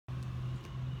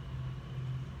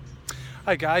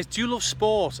Hi guys, do you love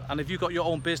sport? And have you got your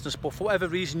own business, but for whatever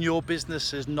reason your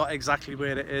business is not exactly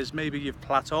where it is? Maybe you've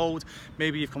plateaued,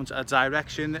 maybe you've come to a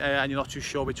direction and you're not too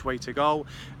sure which way to go.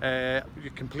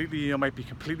 You might be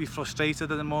completely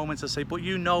frustrated at the moment, I say, but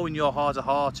you know in your heart of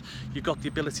hearts you've got the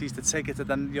abilities to take it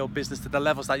to your business to the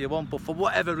levels that you want, but for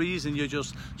whatever reason you're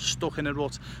just stuck in a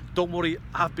rut. Don't worry,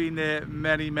 I've been there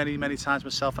many times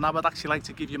myself, and I would actually like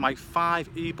to give you my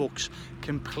 5 ebooks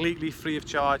completely free of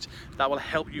charge that will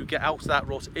help you get out of that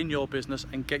rut in your business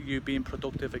and get you being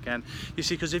productive again. You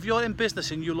see, because if you're in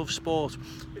business and you love sport,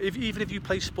 even if you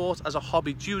play sport as a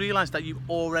hobby, do you realize that you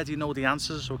already know the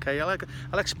answers? Okay, I'll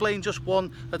explain just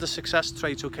one of the success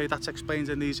traits, okay, that's explained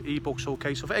in these ebooks.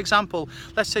 Okay, so for example,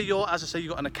 let's say you've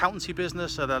got an accountancy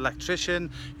business, an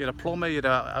electrician, you're a plumber, you're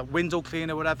a window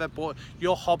cleaner, whatever, but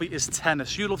your hobby is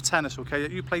tennis. You love tennis, okay,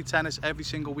 you play tennis every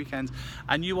single weekend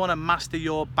and you want to master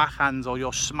your backhand or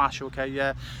your smash, okay,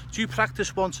 yeah. Do you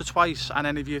practice once or twice and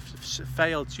then if you've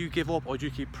failed, do you give up, or do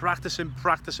you keep practicing,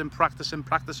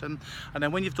 and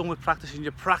then when you've done with practicing,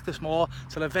 you practice more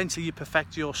till eventually you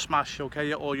perfect your smash,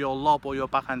 okay, or your lob or your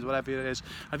backhand, whatever it is?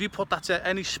 Have you put that to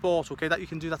any sport, okay, that you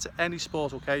can do that to any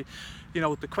sport, okay? You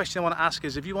know, the question I want to ask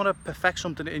is, if you want to perfect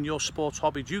something in your sports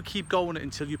hobby, do you keep going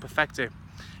until you perfect it?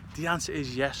 The answer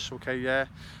is yes, okay, yeah.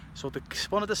 So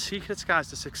one of the secrets, guys,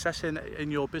 to success in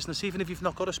your business, even if you've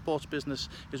not got a sports business,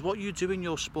 is what you do in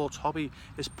your sports hobby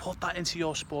is put that into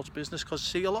your sports business. Because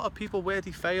see, a lot of people, where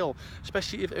they fail,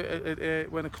 especially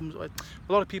when it comes, a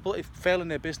lot of people, if fail in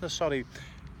their business,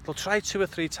 they'll try 2 or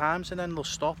 3 times and then they'll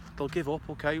stop, they'll give up,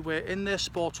 okay? Where in their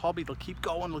sports hobby, they'll keep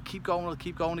going,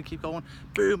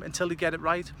 boom, until they get it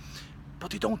right. But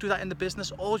they don't do that in the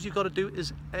business. All you've got to do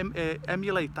is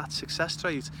emulate that success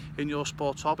rate in your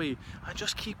sports hobby and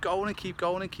just keep going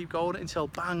until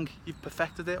bang, you've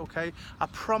perfected it, okay? I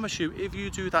promise you, if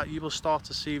you do that, you will start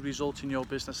to see results in your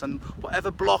business. And whatever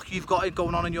block you've got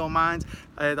going on in your mind,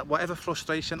 whatever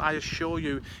frustration, I assure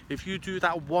you, if you do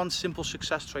that one simple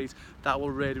success trait, that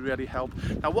will really help.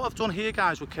 Now, what I've done here,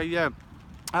 guys, okay, yeah,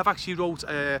 I've actually wrote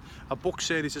a book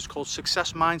series. It's called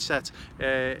Success Mindset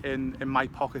in my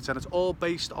pockets, and it's all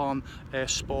based on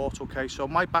sport, okay? So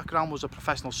my background was a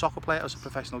professional soccer player, I was a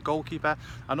professional goalkeeper,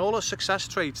 and all the success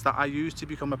traits that I used to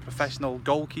become a professional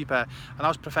goalkeeper, and I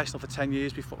was professional for 10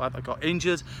 years before I got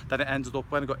injured. Then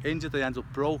when I got injured, I ended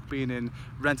up broke, being in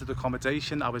rented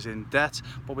accommodation, I was in debt,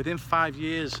 but within 5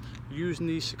 years, using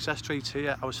these success traits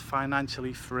here, I was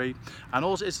financially free. And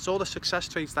also, it's all the success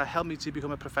traits that helped me to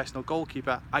become a professional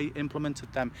goalkeeper. I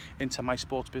implemented them into my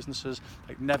sports businesses,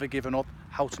 like never giving up,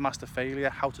 how to master failure,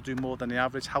 how to do more than the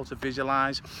average, how to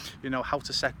visualize, you know, how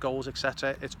to set goals,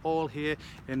 etc. It's all here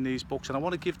in these books, and I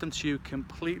want to give them to you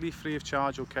completely free of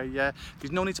charge, okay? Yeah,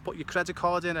 there's no need to put your credit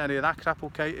card in, any of that crap,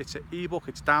 okay? It's an ebook,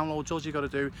 it's downloads. All you got to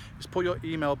do is put your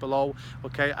email below,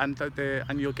 okay, and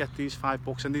you'll get these 5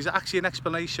 books, and there's actually an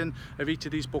explanation of each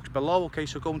of these books below, okay?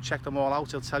 So go and check them all out.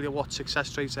 It'll tell you what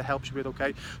success traits it helps you with,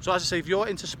 okay? So as I say, if you're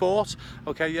into sport,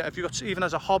 okay, yeah, if you've got, even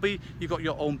as a hobby, you've got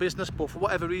your own business, but for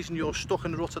whatever reason you're stuck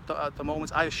in the rut at the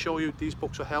moment, I assure you these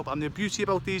books will help. And the beauty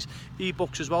about these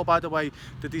ebooks as well, by the way,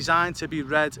 they're designed to be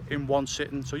read in one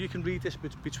sitting, so you can read this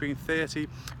between 30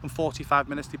 and 45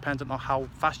 minutes depending on how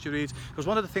fast you read. Because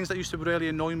one of the things that used to really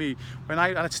annoy me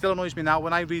and it still annoys me now,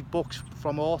 when I read books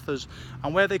from authors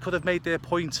and where they could have made their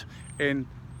point in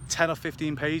 10 or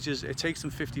 15 pages, it takes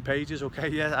them 50 pages, okay,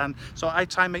 yeah. And so I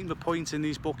try and make the point in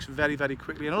these books very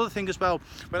quickly. Another thing as well,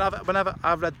 whenever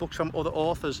I've read books from other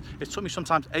authors, it took me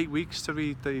sometimes 8 weeks to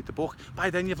read the book. By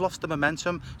then you've lost the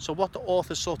momentum, so what the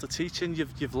author's sort of teaching,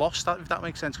 you've lost that, if that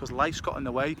makes sense, because life's got in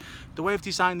the way. The way I've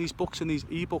designed these books and these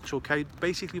ebooks, okay,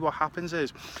 basically what happens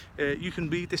is you can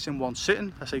read this in one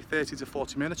sitting, I say 30 to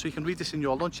 40 minutes, so you can read this in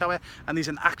your lunch hour, and there's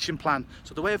an action plan.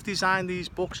 So the way I've designed these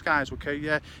books, guys, okay,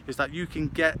 yeah, is that you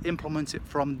can implement it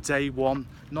from day one,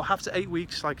 not have to 8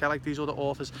 weeks like I like these other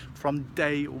authors, from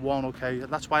day one, okay?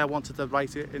 That's why I wanted to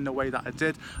write it in the way that I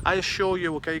did. I assure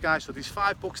you, okay, guys, so these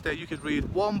 5 books there, you could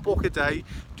read 1 book a day,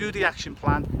 do the action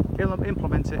plan,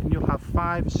 implement it, and you'll have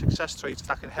 5 success traits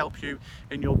that can help you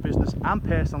in your business and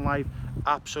personal life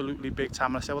absolutely big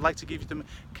time. And I would like to give you them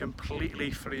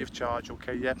completely free of charge,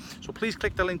 okay, yeah? So please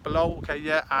click the link below, okay,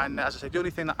 yeah? And as I say, the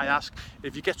only thing that I ask,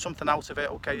 if you get something out of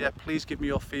it, okay, yeah, please give me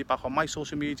your feedback on my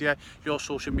social media, your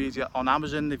social media on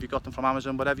Amazon, if you got them from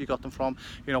Amazon, whatever you got them from,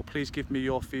 you know, please give me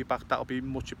your feedback. That'll be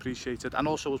much appreciated. And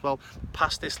also as well,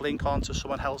 pass this link on to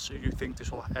someone else who you think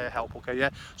this will help, okay, yeah?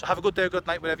 So have a good day, good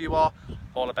night, wherever you are.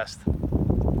 All the best.